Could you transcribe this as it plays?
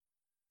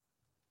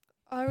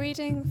Our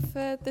reading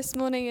for this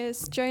morning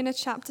is Jonah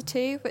chapter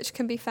 2, which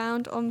can be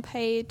found on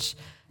page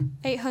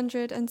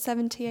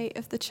 878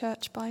 of the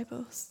Church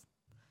Bibles.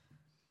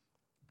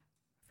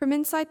 From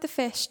inside the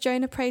fish,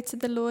 Jonah prayed to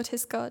the Lord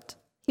his God.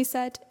 He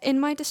said,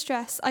 "In my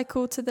distress I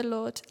called to the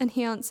Lord, and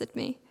he answered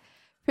me.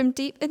 From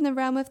deep in the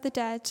realm of the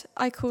dead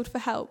I called for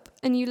help,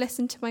 and you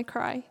listened to my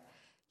cry.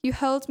 You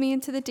hurled me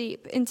into the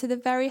deep, into the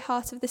very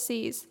heart of the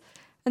seas,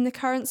 and the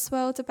currents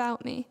swirled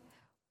about me.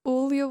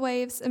 All your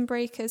waves and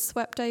breakers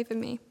swept over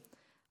me.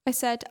 I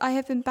said, I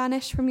have been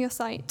banished from your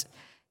sight,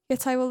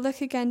 yet I will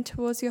look again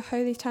towards your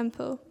holy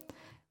temple.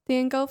 The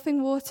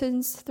engulfing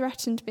waters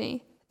threatened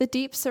me, the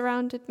deep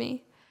surrounded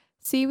me.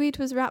 Seaweed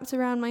was wrapped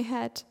around my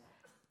head.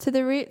 To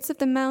the roots of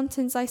the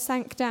mountains I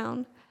sank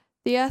down.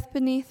 The earth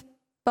beneath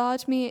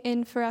barred me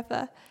in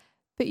forever.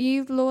 But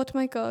you, Lord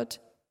my God,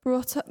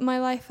 brought up my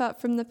life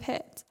up from the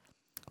pit.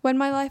 When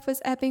my life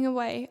was ebbing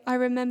away, I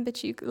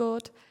remembered you,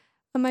 Lord,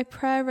 and my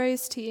prayer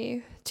rose to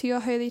you, to your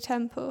holy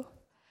temple.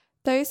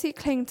 Those who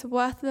cling to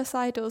worthless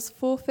idols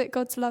forfeit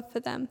God's love for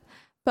them,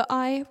 but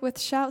I, with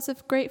shouts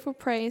of grateful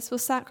praise, will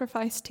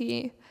sacrifice to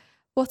you.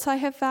 What I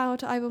have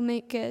vowed I will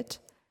make good.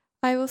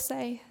 I will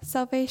say,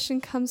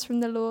 salvation comes from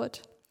the Lord.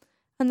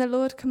 And the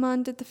Lord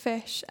commanded the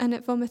fish, and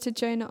it vomited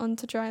Jonah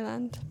onto dry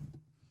land."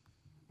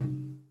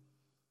 Thank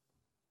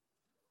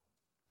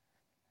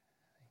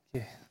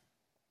you.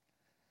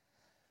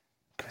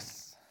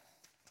 Chris.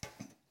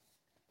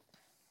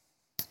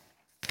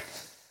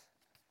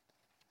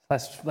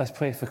 Let's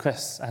pray for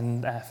Chris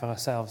and for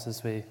ourselves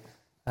as we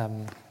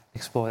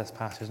explore this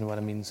passage and what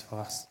it means for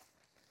us.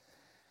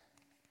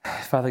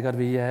 Father God,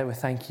 we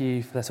thank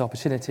you for this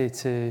opportunity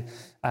to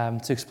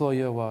explore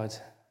your word,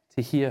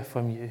 to hear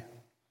from you.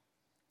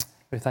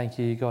 We thank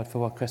you, God, for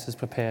what Chris has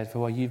prepared, for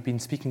what you've been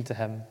speaking to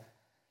him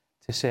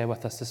to share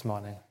with us this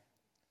morning.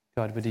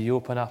 God, would you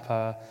open up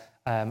our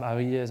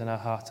ears and our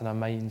hearts and our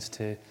minds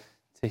to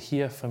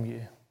hear from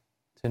you,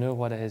 to know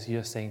what it is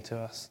you're saying to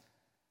us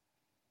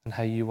and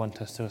how you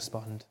want us to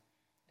respond.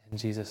 In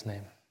Jesus'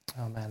 name,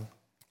 amen.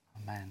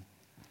 Amen.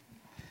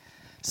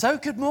 So,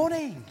 good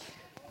morning.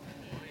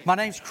 My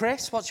name's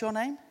Chris. What's your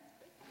name?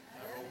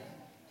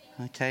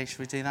 Okay, should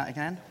we do that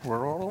again?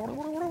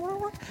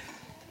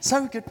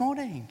 So, good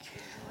morning.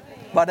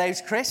 My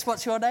name's Chris.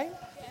 What's your name?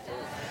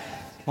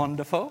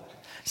 Wonderful.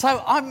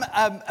 So, I'm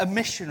a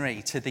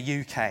missionary to the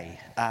UK.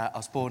 I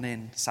was born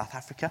in South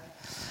Africa,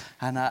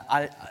 and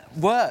I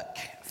work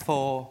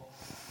for...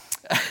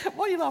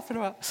 What are you laughing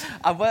about?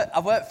 I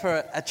work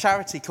for a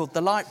charity called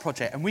The Light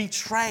Project, and we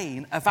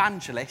train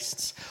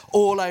evangelists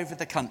all over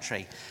the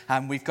country.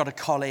 And we've got a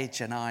college,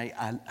 and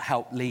I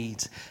help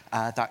lead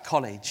that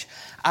college.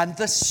 And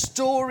the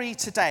story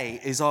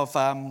today is of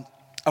a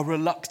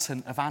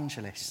reluctant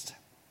evangelist.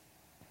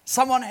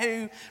 Someone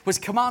who was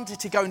commanded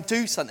to go and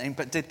do something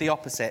but did the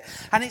opposite.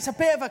 And it's a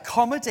bit of a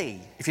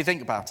comedy, if you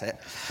think about it.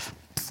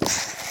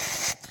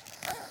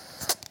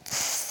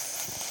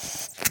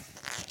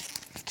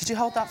 Could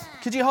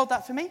you hold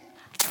that for me?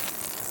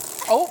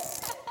 Oh,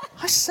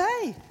 I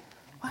say.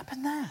 What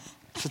happened there?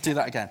 Should do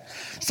that again.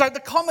 So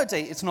the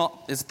comedy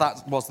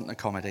that wasn't the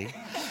comedy.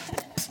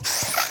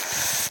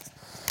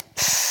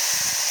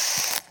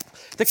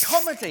 The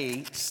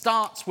comedy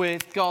starts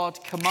with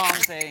God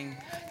commanding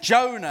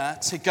Jonah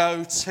to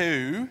go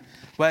to...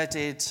 Where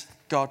did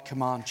God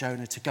command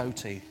Jonah to go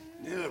to?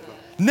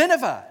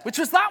 Nineveh, which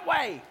was that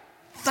way.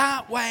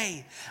 That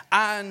way.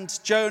 And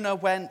Jonah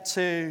went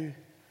to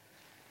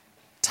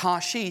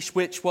Tarshish,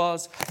 which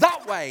was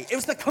that way. It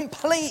was the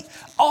complete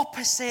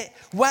opposite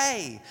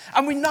way.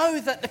 And we know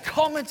that the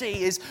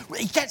comedy is,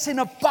 he gets in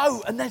a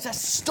boat and there's a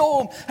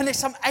storm, and there's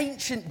some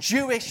ancient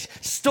Jewish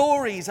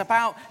stories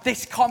about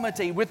this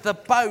comedy with the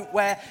boat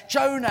where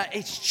Jonah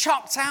is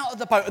chucked out of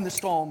the boat and the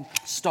storm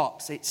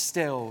stops. It's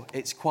still,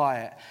 it's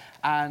quiet.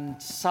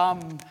 And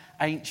some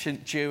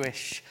ancient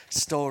Jewish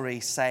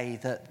stories say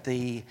that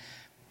the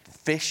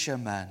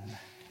fishermen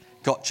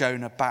got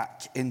Jonah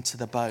back into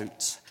the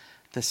boat.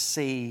 The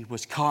sea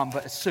was calm,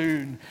 but as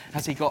soon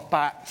as he got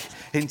back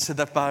into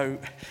the boat,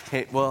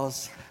 it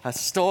was a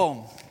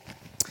storm.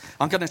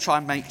 I'm going to try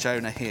and make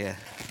Jonah here.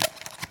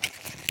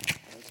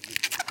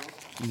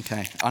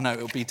 Okay, I know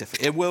it'll be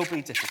difficult. It will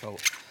be difficult.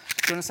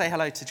 Do you want to say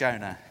hello to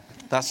Jonah?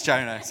 That's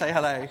Jonah. Say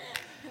hello.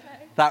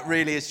 That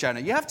really is Jonah.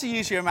 You have to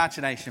use your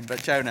imagination,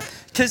 but Jonah.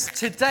 Because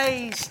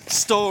today's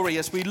story,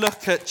 as we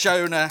look at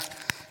Jonah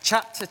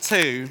chapter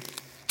 2,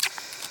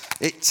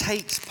 it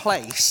takes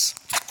place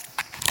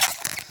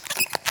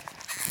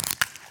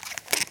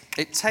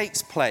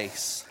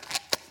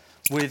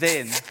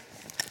within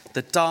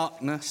the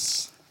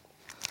darkness,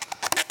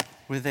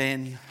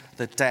 within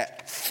the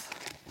depth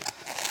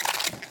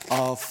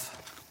of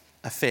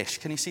a fish.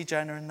 Can you see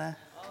Jonah in there?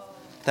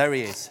 There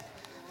he is.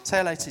 Say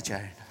hello to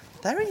Jonah.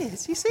 There he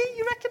is. You see?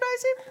 You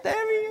recognise him?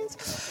 There he is.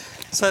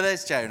 So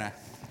there's Jonah.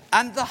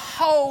 And the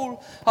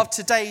whole of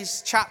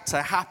today's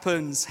chapter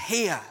happens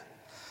here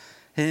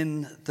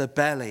in the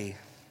belly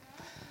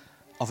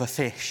of a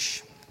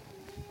fish.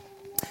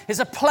 It's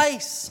a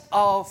place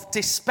of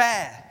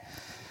despair,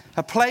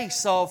 a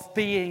place of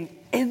being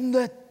in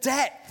the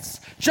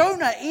depths.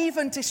 Jonah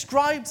even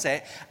describes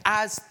it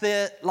as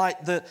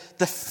the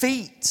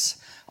feet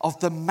of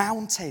the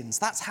mountains.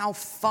 That's how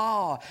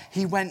far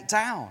he went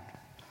down.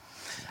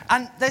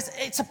 And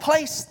it's a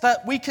place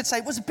that we could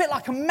say was a bit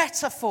like a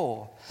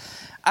metaphor.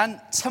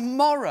 And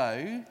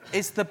tomorrow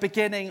is the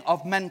beginning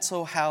of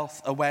Mental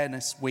Health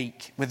Awareness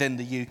Week within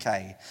the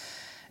UK.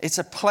 It's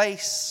a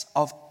place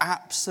of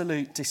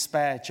absolute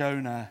despair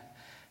Jonah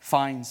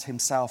finds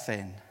himself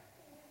in.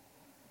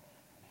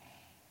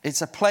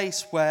 It's a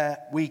place where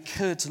we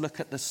could look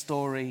at the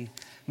story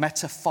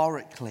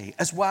metaphorically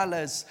as well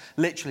as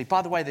literally.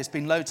 By the way, there's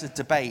been loads of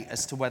debate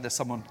as to whether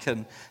someone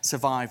can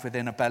survive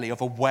within a belly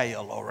of a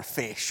whale or a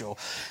fish, or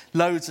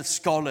loads of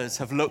scholars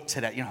have looked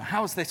at it.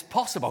 How is this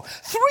possible?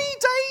 3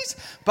 days?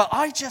 But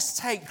I just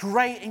take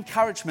great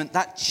encouragement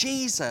that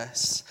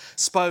Jesus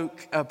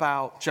spoke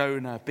about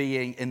Jonah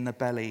being in the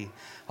belly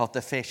of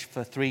the fish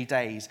for 3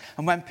 days.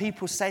 And when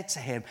people said to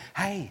him,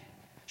 hey,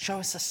 show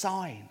us a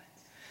sign,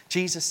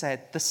 Jesus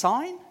said, the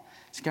sign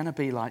is going to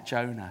be like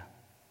Jonah.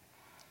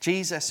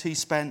 Jesus, who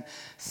spent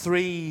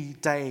 3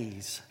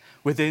 days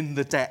within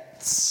the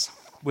depths,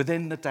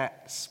 within the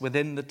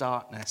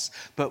darkness,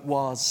 but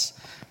was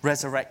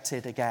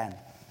resurrected again.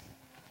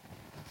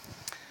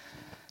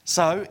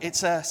 So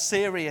it's a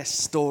serious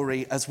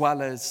story as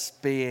well as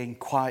being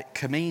quite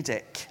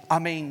comedic. I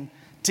mean,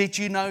 did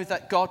you know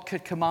that God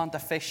could command a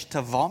fish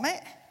to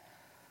vomit?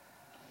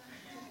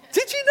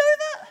 Did you know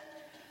that?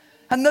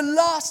 And the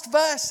last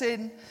verse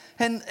in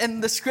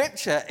the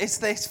scripture is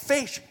this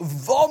fish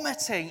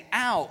vomiting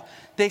out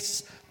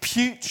this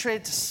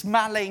putrid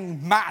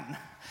smelling man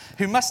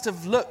who must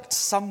have looked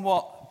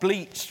somewhat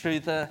bleached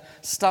through the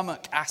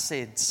stomach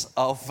acids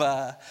of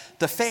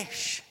the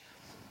fish.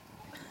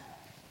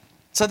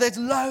 So there's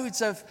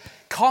loads of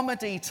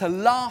comedy to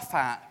laugh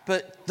at,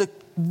 but the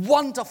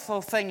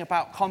wonderful thing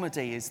about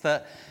comedy is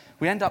that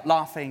we end up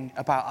laughing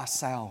about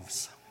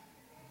ourselves.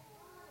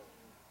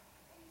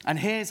 And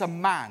here's a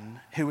man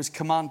who was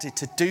commanded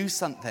to do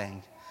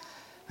something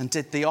and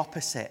did the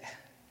opposite.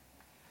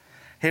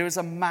 Here is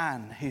a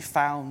man who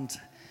found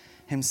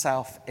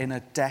himself in a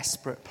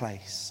desperate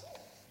place.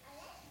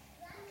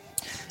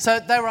 So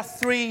there are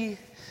 3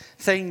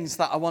 things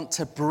that I want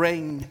to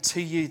bring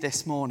to you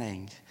this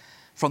morning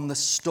from the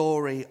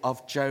story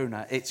of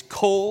Jonah. It's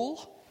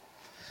call,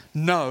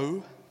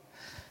 know,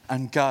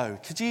 and go.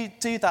 Could you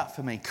do that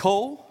for me?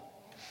 Call,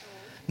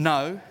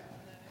 know,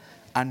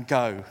 and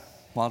go.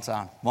 Well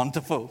done.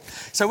 Wonderful.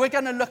 So we're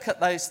going to look at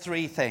those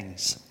 3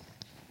 things.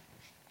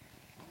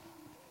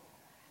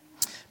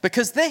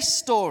 Because this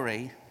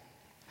story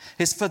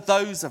is for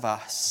those of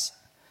us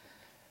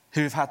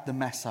who've had the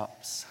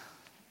mess-ups,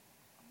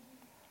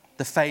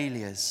 the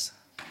failures,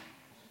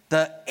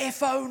 the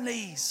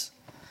if-onlys,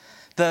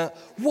 the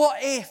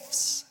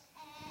what-ifs.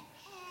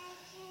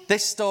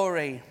 This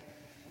story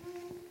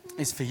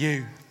is for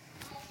you,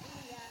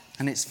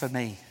 and it's for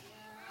me.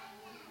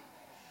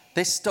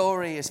 This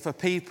story is for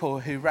people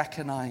who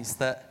recognize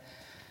that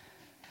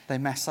they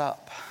mess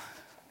up,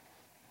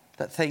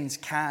 that things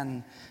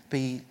can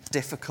be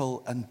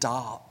difficult and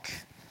dark,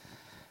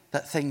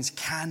 that things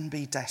can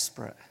be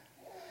desperate,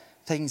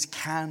 things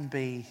can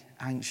be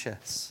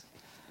anxious.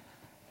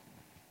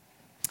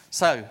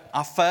 So,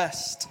 our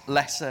first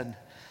lesson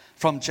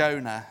from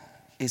Jonah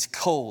is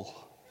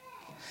call.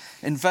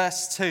 In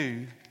verse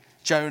 2,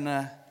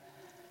 Jonah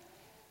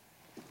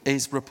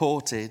is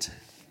reported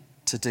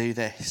to do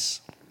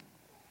this.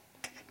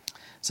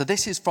 So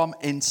this is from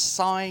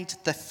inside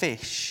the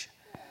fish.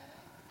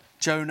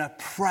 Jonah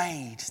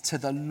prayed to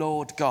the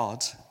Lord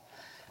God,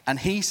 and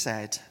he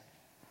said,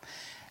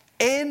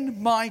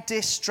 in my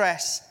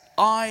distress,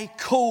 I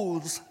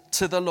called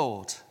to the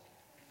Lord,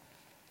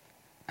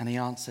 and he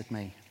answered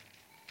me.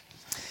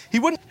 He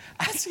wouldn't,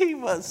 as he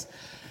was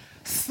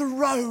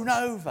thrown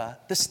over.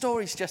 The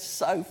story's just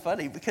so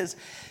funny because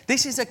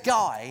this is a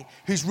guy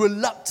who's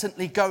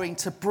reluctantly going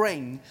to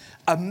bring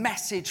a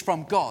message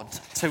from God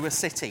to a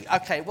city.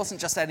 Okay, it wasn't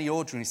just any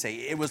ordinary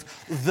city. It was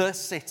the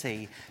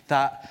city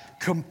that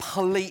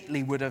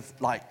completely would have,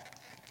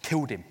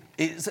 killed him.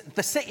 It's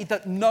the city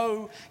that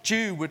no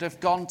Jew would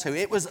have gone to.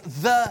 It was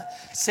the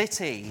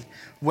city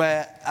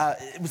where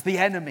it was the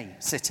enemy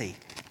city.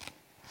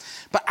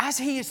 But as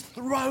he is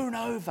thrown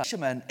over,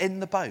 fishermen in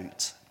the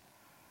boat,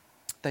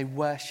 they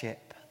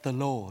worship the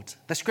Lord.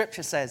 The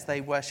scripture says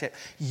they worship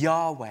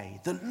Yahweh,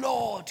 the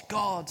Lord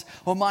God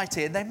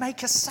Almighty, and they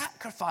make a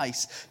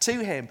sacrifice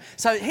to him.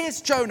 So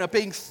here's Jonah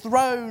being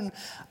thrown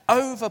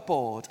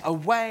overboard,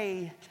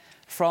 away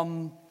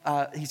from,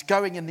 he's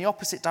going in the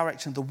opposite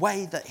direction, the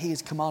way that he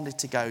is commanded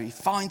to go. He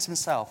finds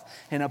himself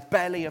in a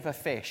belly of a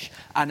fish,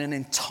 and an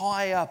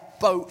entire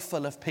boat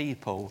full of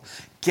people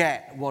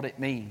get what it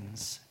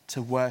means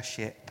to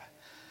worship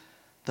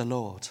the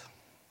Lord.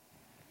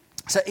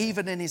 So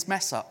even in his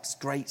mess-ups,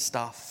 great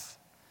stuff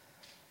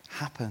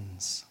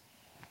happens.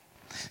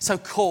 So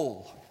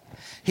call.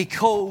 He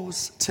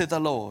calls to the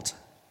Lord.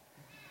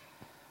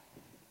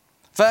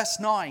 Verse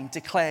 9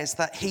 declares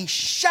that he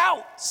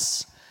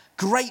shouts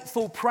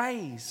grateful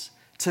praise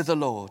to the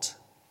Lord.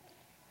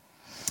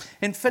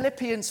 In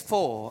Philippians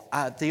 4,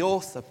 the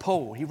author,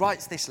 Paul, he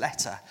writes this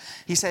letter.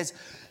 He says,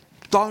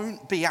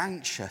 don't be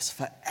anxious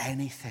for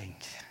anything,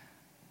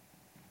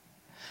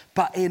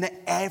 but in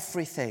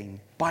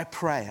everything, by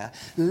prayer,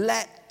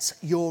 let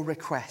your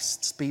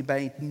requests be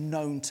made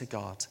known to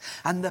God.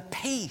 And the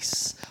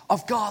peace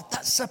of God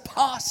that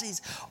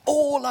surpasses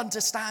all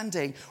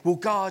understanding will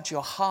guard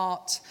your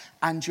heart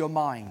and your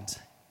mind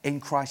in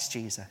Christ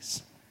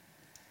Jesus.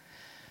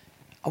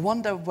 I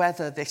wonder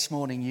whether this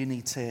morning you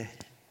need to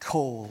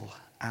call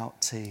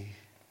out to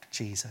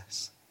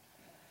Jesus.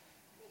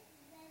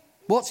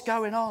 What's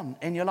going on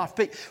in your life?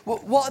 But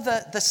what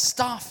are the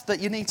stuff that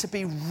you need to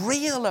be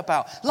real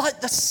about?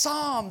 Like the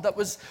psalm that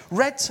was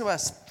read to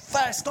us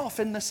first off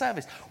in the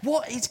service.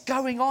 What is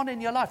going on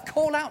in your life?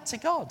 Call out to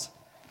God.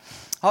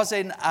 I was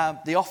in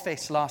the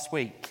office last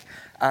week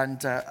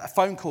and a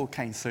phone call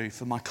came through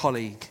from my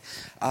colleague.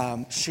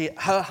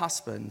 Her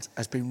husband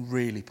has been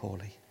really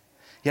poorly.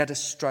 He had a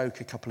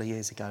stroke a couple of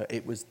years ago.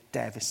 It was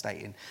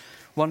devastating.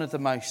 One of the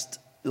most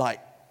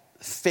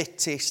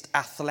fittest,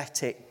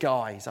 athletic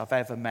guys I've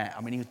ever met.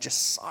 I mean, he would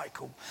just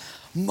cycle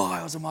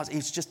miles and miles. He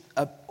was just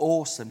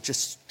awesome,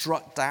 just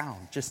struck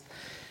down.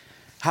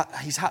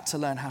 He's had to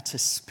learn how to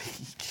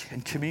speak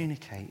and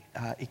communicate.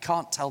 He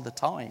can't tell the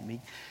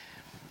time.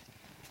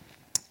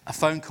 A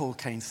phone call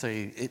came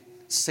through. It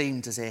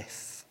seemed as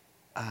if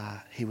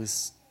he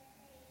was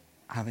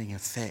having a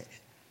fit,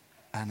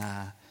 and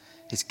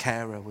his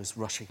carer was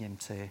rushing him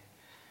to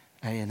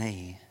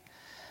A&E.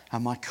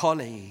 And my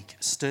colleague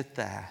stood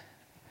there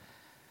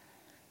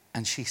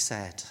and she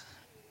said,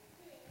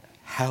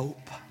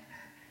 help,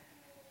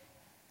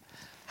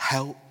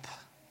 help.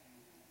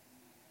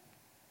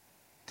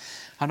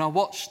 And I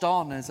watched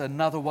on as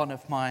another one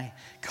of my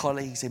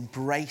colleagues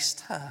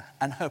embraced her,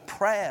 and her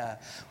prayer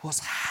was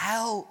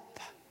help.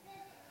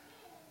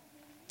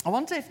 I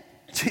wonder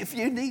if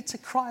you need to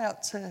cry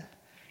out to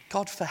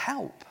God for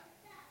help.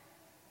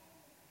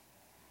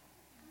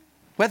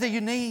 Whether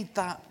you need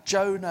that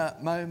Jonah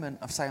moment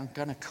of saying, I'm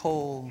going to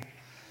call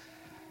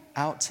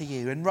out to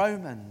you. In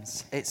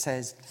Romans, it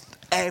says,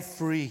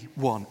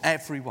 everyone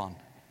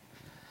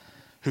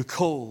who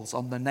calls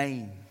on the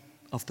name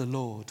of the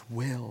Lord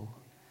will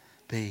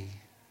be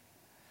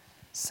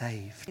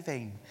saved.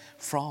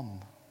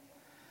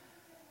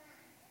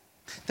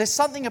 There's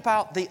something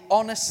about the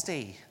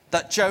honesty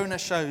that Jonah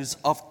shows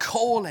of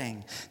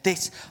calling,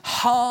 this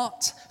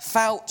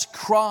heartfelt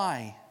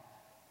cry,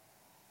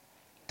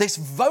 this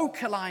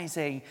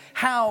vocalizing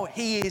how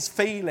he is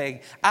feeling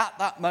at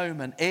that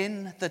moment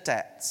in the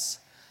depths,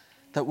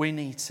 that we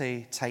need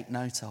to take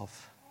note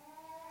of.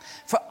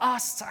 For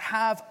us to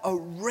have a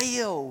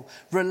real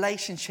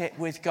relationship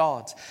with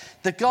God,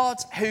 the God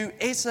who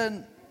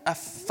isn't a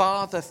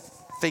father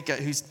figure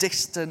who's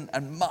distant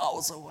and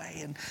miles away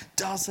and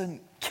doesn't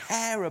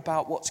care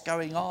about what's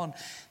going on.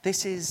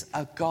 This is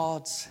a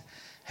God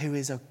who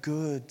is a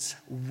good,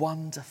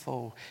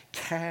 wonderful,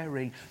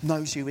 caring,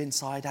 knows you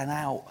inside and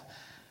out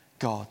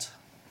God.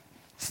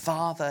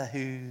 Father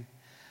who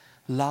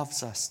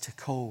loves us to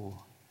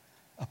call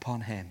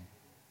upon him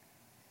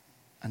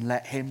and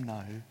let him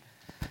know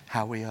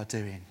how we are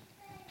doing.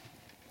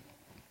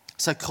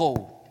 So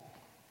call.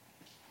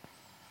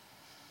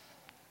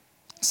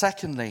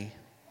 Secondly,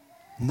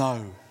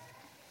 know.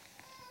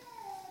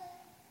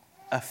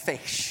 A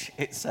fish,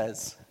 it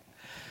says.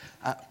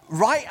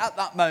 Right at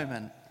that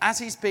moment, as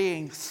he's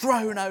being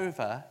thrown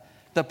over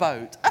the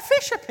boat, a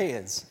fish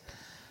appears.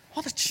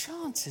 What are the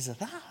chances of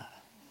that?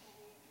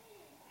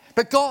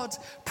 But God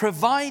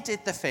provided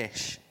the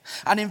fish.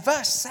 And in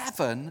verse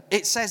 7,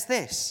 it says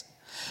this: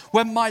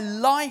 when my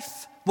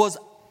life was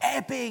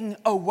ebbing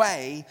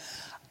away,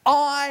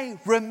 I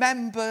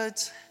remembered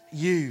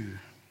you.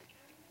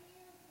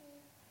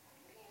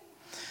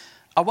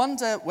 I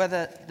wonder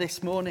whether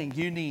this morning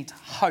you need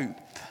hope.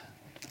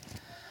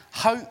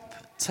 Hope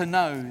to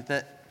know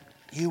that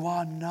you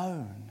are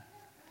known.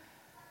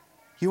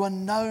 You are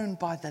known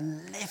by the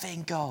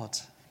living God.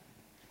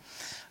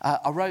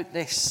 I wrote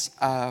this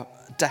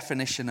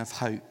definition of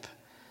hope.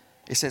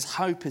 It says,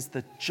 hope is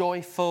the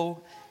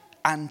joyful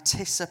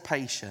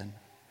anticipation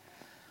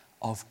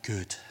of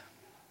good.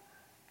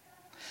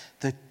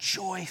 The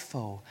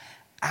joyful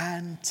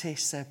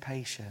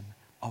anticipation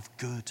of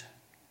good.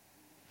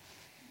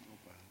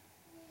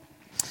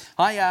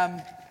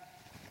 I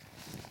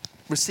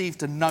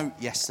received a note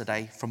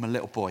yesterday from a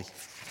little boy.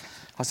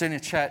 I was doing a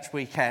church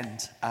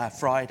weekend,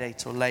 Friday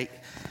till late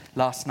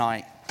last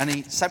night, and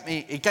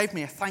he gave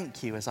me a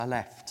thank you as I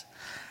left.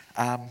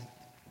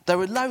 There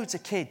were loads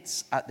of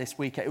kids at this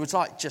weekend. It was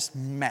like just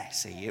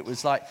messy. It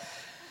was like,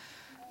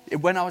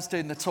 when I was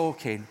doing the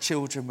talking,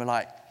 children were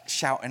like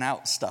shouting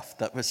out stuff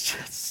that was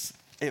just,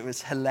 it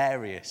was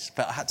hilarious.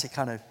 But I had to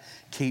kind of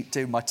keep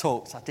doing my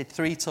talks. I did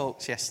 3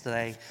 talks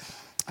yesterday.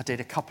 I did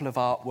a couple of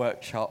art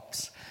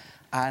workshops.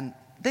 And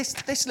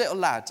this little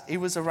lad, he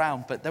was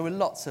around, but there were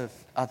lots of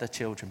other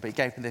children. But he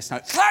gave me this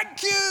note,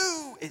 thank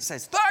you! It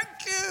says, thank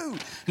you!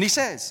 And And he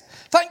says,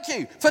 thank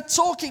you for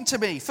talking to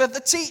me, for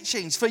the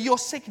teachings, for your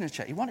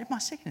signature. He wanted my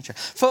signature.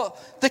 For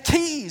the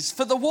keys,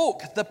 for the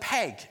walk, the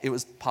peg. It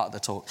was part of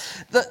the talk.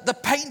 The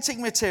painting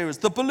materials,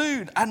 the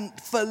balloon, and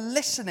for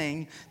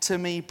listening to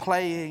me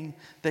playing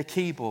the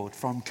keyboard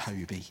from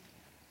Kobe.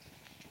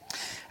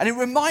 And it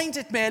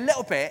reminded me a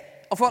little bit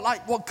of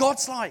what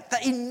God's like,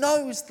 that he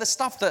knows the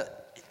stuff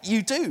that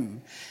you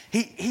do.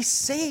 He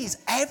sees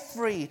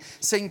every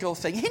single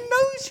thing. He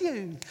knows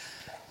you.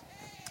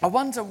 I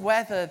wonder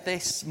whether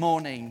this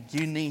morning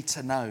you need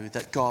to know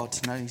that God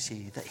knows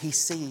you, that he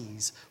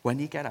sees when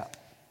you get up.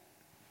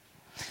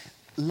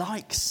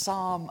 Like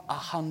Psalm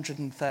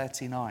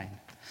 139,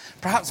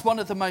 perhaps one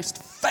of the most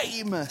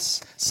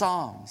famous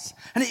psalms.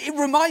 And it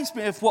reminds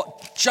me of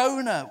what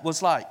Jonah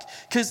was like.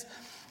 Because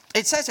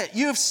it says it,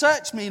 you have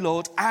searched me,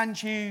 Lord,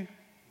 and you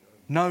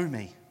know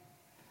me.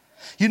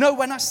 You know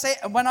when I sit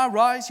and when I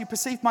rise, you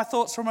perceive my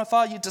thoughts from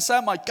afar. You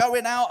discern my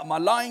going out and my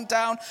lying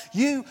down.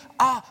 You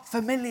are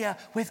familiar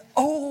with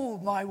all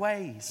my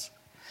ways.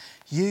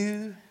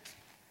 You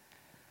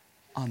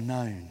are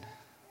known.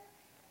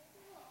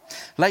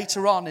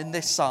 Later on in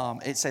this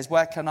psalm, it says,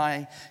 where can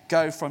I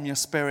go from your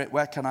spirit?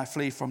 Where can I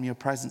flee from your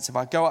presence? If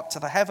I go up to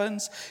the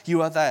heavens,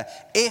 you are there.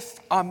 If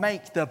I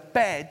make the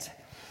bed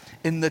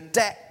in the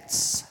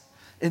depths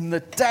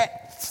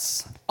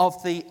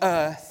of the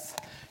earth,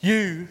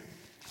 you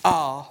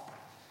are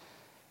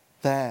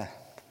there.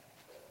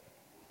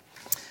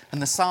 And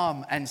the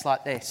psalm ends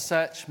like this.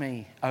 Search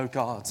me, O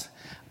God,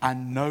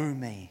 and know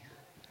me.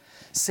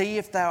 See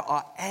if there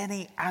are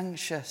any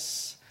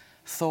anxious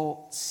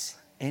thoughts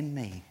in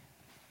me.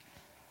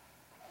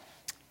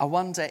 I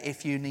wonder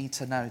if you need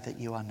to know that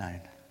you are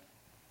known.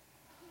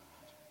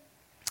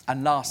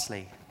 And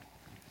lastly,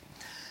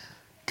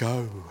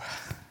 go.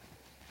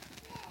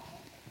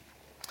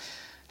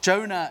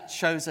 Jonah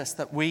shows us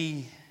that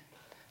we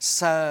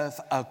serve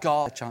a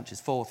God. Chances,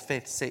 4th,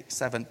 5th,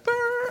 6th, 7th,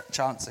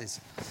 chances.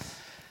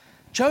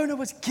 Jonah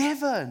was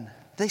given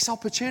this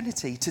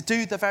opportunity to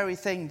do the very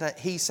thing that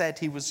he said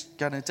he was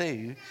going to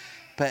do,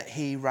 but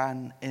he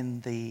ran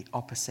in the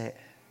opposite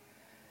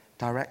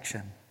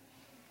direction.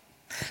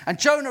 And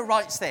Jonah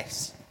writes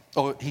this,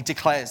 or he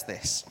declares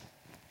this.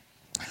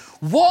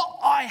 What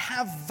I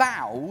have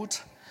vowed,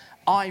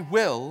 I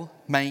will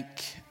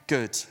make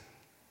good.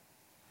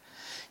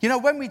 You know,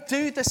 when we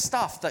do the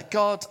stuff that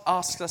God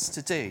asks us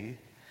to do,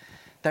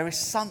 there is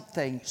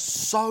something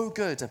so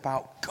good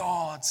about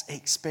God's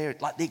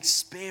experience, like the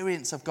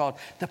experience of God,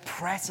 the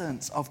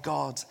presence of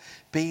God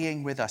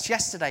being with us.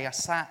 Yesterday, I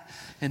sat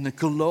in the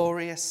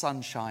glorious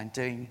sunshine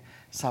doing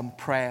some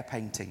prayer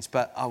paintings,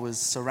 but I was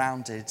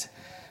surrounded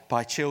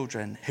by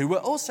children who were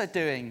also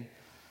doing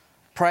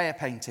prayer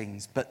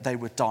paintings, but they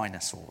were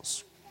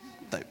dinosaurs.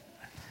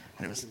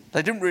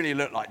 They didn't really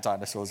look like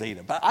dinosaurs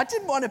either, but I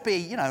didn't want to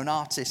be, an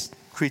artist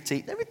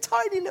critique. They were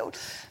tiny little,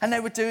 and they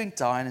were doing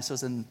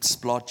dinosaurs and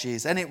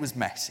splodges, and it was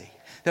messy.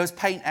 There was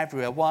paint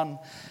everywhere. One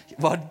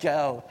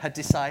girl had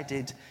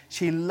decided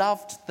she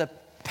loved the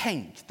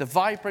pink, the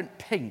vibrant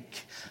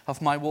pink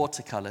of my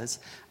watercolours,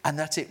 and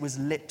that it was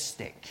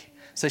lipstick.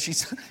 So she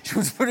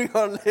was putting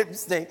on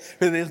lipstick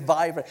with this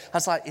vibrant. I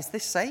was like, is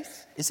this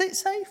safe? Is it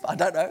safe? I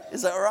don't know.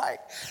 Is that all right?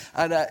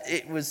 And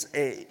it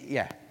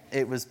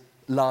was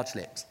large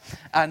lips.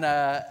 And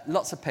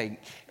lots of pink,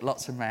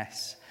 lots of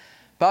mess.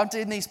 But I'm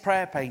doing these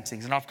prayer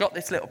paintings, and I've got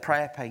this little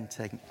prayer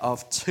painting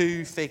of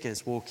two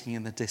figures walking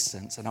in the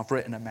distance, and I've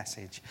written a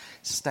message.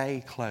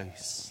 Stay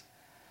close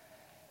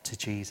to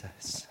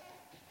Jesus.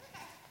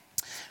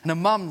 And a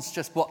mum's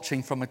just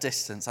watching from a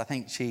distance. I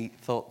think she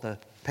thought the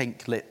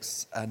pink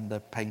lips and the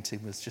painting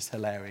was just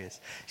hilarious.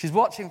 She's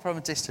watching from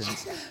a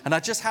distance, and I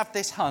just have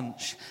this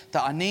hunch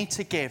that I need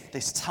to give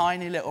this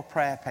tiny little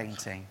prayer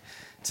painting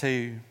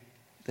to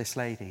this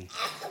lady.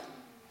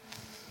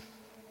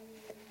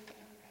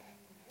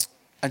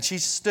 And she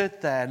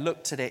stood there,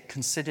 looked at it,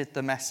 considered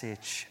the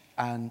message,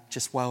 and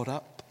just welled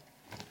up.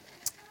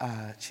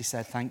 She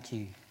said, thank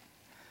you.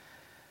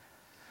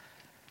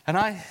 And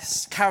I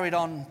carried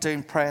on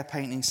doing prayer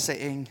painting,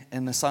 sitting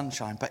in the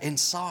sunshine. But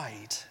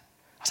inside,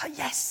 I was like,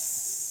 yes.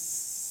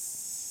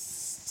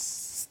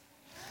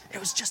 It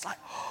was just like,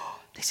 oh,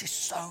 this is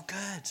so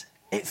good.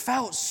 It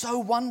felt so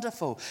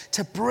wonderful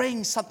to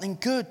bring something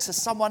good to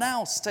someone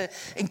else, to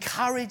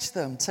encourage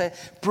them, to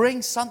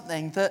bring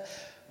something that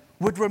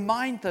would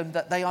remind them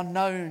that they are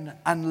known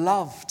and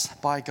loved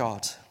by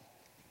God.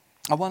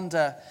 I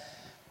wonder,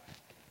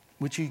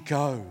 would you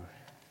go?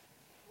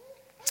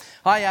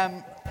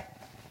 I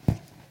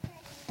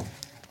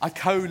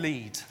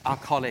co-lead our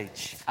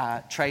college,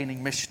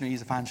 training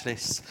missionaries,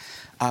 evangelists,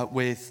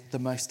 with the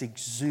most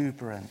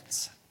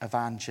exuberant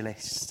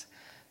evangelist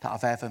that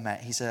I've ever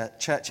met. He's a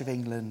Church of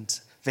England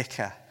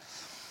vicar.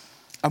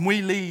 And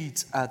we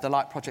lead the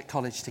Light Project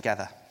College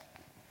together.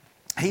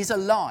 He's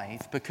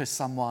alive because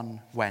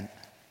someone went.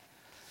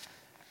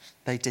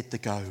 They did the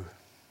go.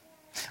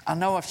 I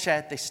know I've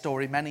shared this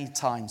story many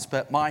times,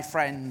 but my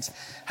friend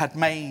had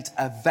made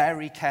a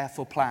very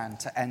careful plan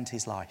to end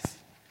his life.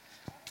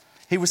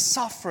 He was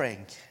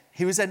suffering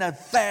He was in a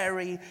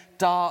very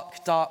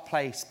dark, dark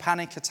place,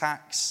 panic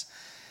attacks,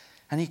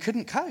 and he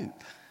couldn't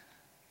cope.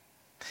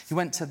 He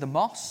went to the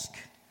mosque,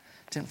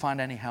 didn't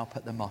find any help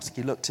at the mosque.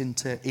 He looked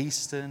into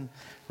Eastern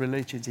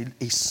religions.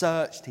 He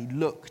searched, he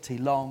looked, he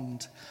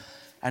longed.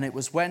 And it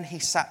was when he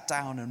sat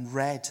down and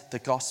read the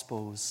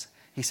Gospels,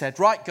 he said,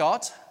 right,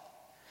 God,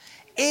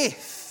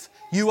 if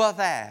you are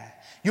there,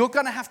 you're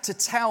going to have to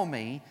tell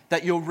me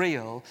that you're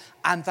real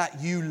and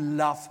that you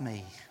love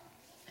me.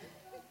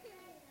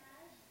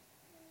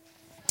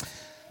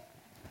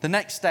 The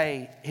next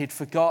day, he'd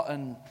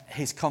forgotten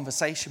his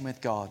conversation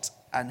with God,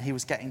 and he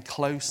was getting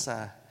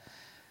closer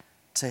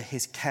to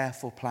his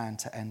careful plan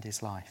to end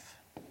his life.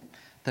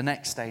 The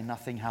next day,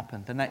 nothing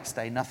happened. The next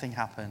day, nothing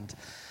happened.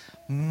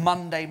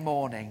 Monday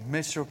morning,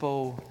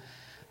 miserable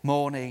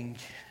morning,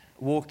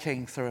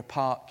 walking through a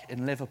park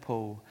in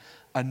Liverpool,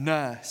 a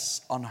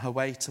nurse on her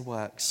way to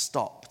work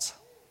stopped.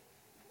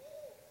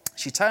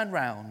 She turned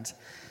round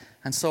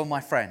and saw my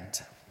friend,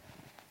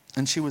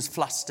 and she was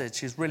flustered.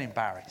 She was really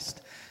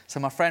embarrassed. So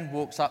my friend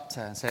walks up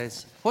to her and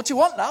says, what do you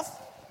want, love?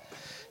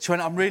 She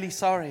went, I'm really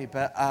sorry,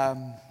 but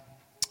I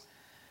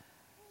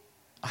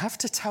have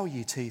to tell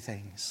you two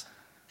things.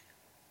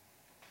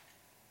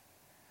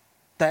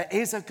 There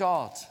is a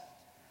God,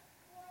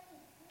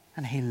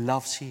 and he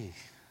loves you.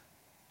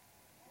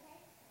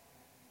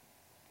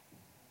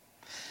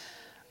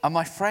 And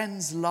my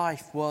friend's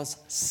life was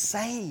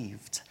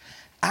saved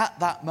at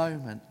that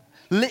moment,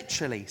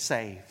 literally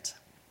saved.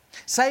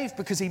 Saved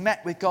because he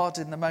met with God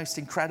in the most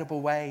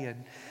incredible way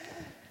and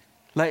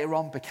later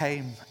on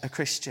became a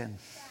Christian.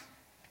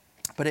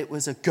 But it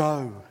was a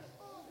go.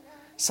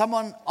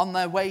 Someone on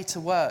their way to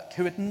work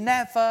who had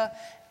never,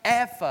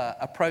 ever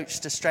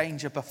approached a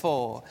stranger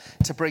before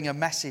to bring a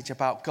message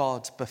about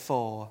God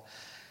before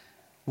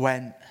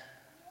went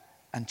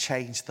and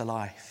changed the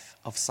life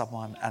of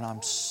someone. And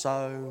I'm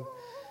so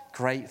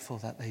grateful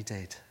that they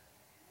did.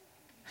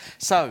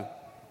 So,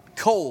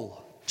 call.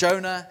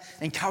 Jonah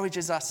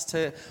encourages us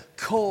to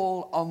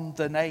call on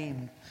the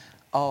name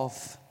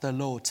of the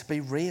Lord, to be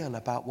real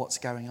about what's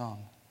going on.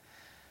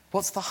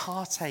 What's the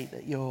heartache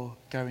that you're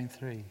going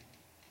through?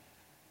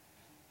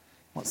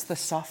 What's the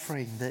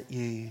suffering that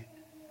you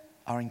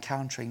are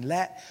encountering?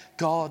 Let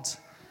God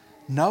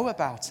know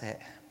about it.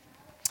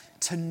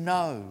 To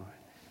know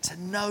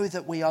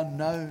that we are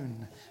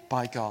known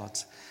by God.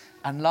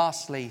 And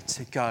lastly,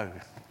 to go.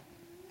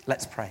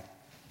 Let's pray.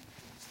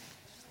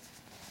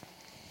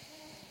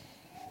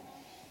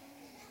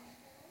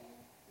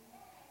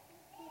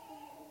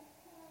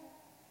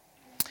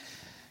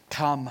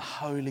 Come,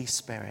 Holy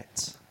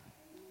Spirit,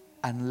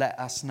 and let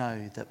us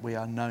know that we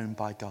are known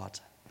by God.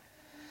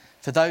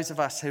 For those of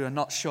us who are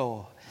not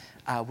sure,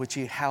 would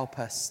you help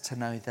us to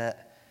know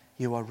that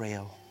you are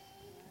real,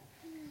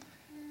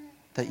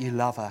 that you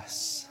love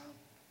us.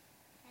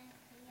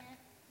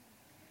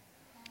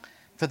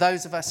 For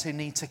those of us who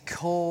need to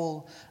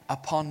call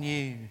upon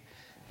you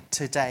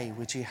today,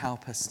 would you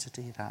help us to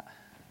do that?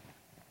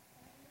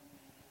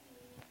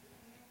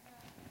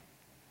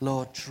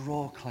 Lord,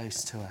 draw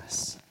close to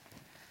us.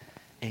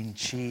 In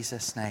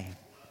Jesus' name,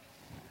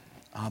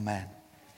 amen.